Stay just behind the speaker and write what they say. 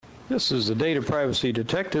This is the Data Privacy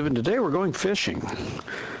Detective, and today we're going fishing.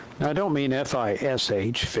 Now, I don't mean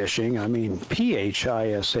F-I-S-H fishing, I mean P-H-I-S-H-I-N-G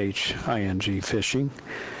fishing,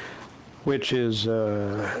 which is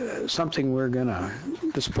something we're going to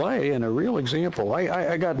display in a real example.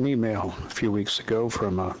 I got an email a few weeks ago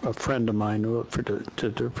from a friend of mine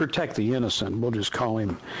to protect the innocent. We'll just call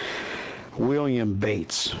him William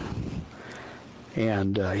Bates.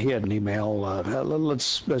 And he had an email,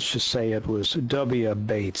 let's just say it was W.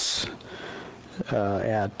 Bates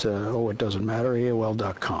at, it doesn't matter,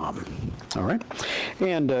 AOL.com. All right.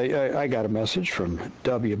 And I got a message from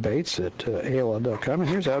W. Bates at AOL.com, and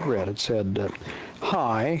here's how it read. It said,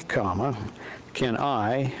 hi, comma, can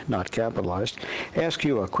I, not capitalized, ask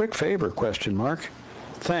you a quick favor, question mark.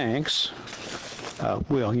 Thanks,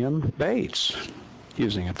 William Bates,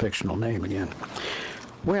 using a fictional name again.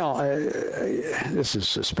 Well, this is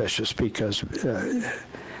suspicious because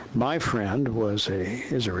my friend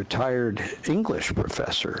is a retired English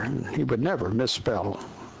professor, and he would never misspell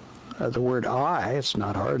the word I. It's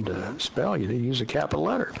not hard to spell. You use a capital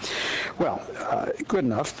letter. Well, good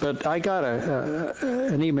enough, but I got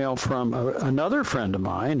an email from another friend of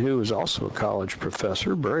mine who was also a college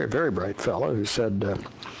professor, very, very bright fellow, who said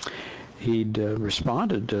he'd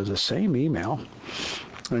responded to the same email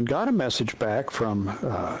and got a message back from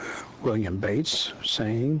William Bates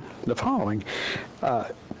saying the following.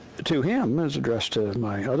 To him, is addressed to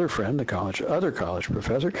my other friend, the other college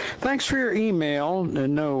professor. Thanks for your email,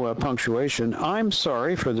 no punctuation. I'm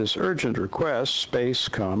sorry for this urgent request, space,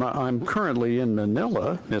 comma. I'm currently in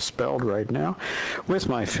Manila, misspelled right now, with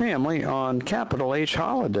my family on capital H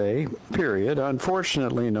holiday, period.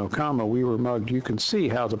 Unfortunately, no comma, we were mugged. You can see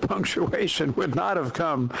how the punctuation would not have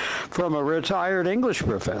come from a retired English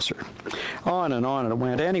professor. On and on it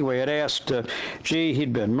went. Anyway, it asked, gee,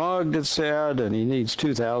 he'd been mugged, it said, and he needs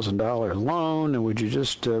 $2,000 loan, and would you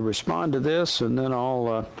just respond to this, and then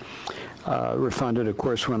I'll refund it, of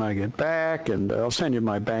course, when I get back, and I'll send you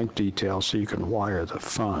my bank details so you can wire the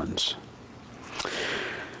funds.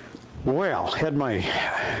 Well, had my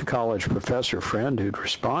college professor friend who'd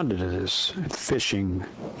responded to this phishing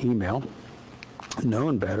email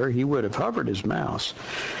known better, he would have hovered his mouse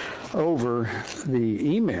over the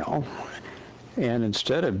email, and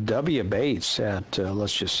instead of W. Bates at,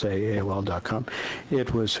 let's just say, AOL.com,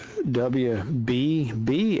 it was WBBATES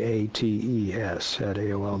at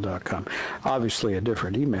AOL.com. Obviously a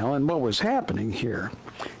different email. And what was happening here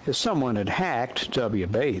is someone had hacked W.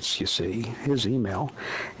 Bates, you see, his email,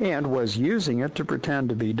 and was using it to pretend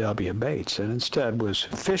to be W. Bates, and instead was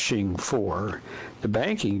fishing for the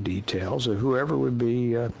banking details of whoever would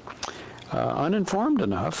be uninformed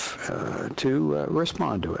enough to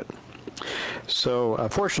respond to it. So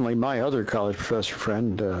fortunately, my other college professor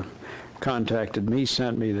friend contacted me,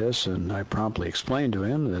 sent me this, and I promptly explained to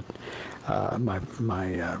him that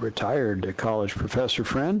my retired college professor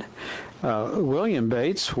friend, William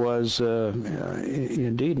Bates, was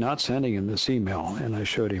indeed not sending him this email, and I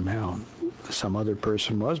showed him how some other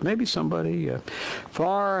person was, maybe somebody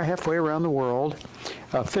far halfway around the world,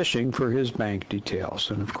 fishing for his bank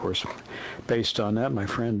details. And of course, based on that, my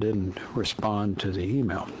friend didn't respond to the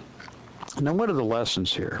email. Now, what are the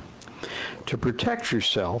lessons here? To protect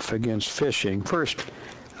yourself against phishing, first,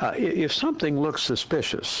 if something looks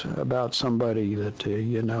suspicious about somebody that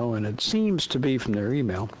you know, and it seems to be from their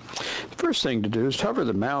email, the first thing to do is hover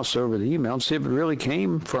the mouse over the email and see if it really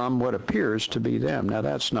came from what appears to be them. Now,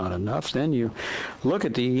 that's not enough. Then you look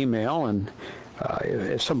at the email, and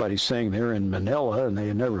if somebody's saying they're in Manila and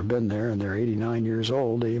they've never been there and they're 89 years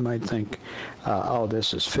old, you might think, oh,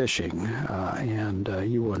 this is phishing, and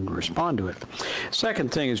you wouldn't respond to it.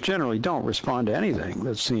 Second thing is generally don't respond to anything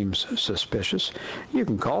that seems suspicious. You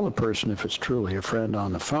can call the person if it's truly a friend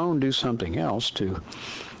on the phone, do something else to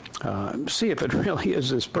see if it really is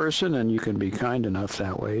this person, and you can be kind enough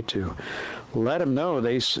that way to let them know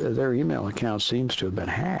their email account seems to have been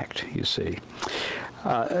hacked, you see.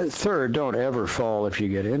 Third, don't ever fall, if you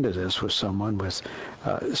get into this with someone, with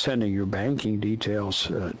sending your banking details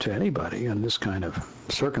to anybody in this kind of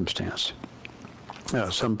circumstance.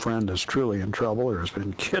 Some friend is truly in trouble or has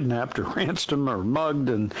been kidnapped or ransomed or mugged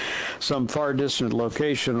in some far distant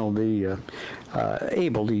location will be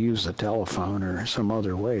able to use the telephone or some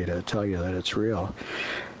other way to tell you that it's real.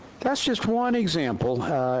 That's just one example.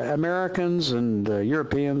 Americans and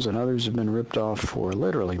Europeans and others have been ripped off for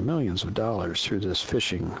literally millions of dollars through this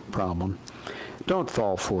phishing problem. Don't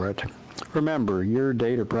fall for it. Remember, your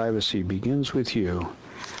data privacy begins with you.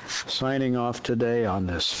 Signing off today on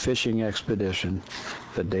this phishing expedition,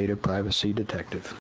 the Data Privacy Detective.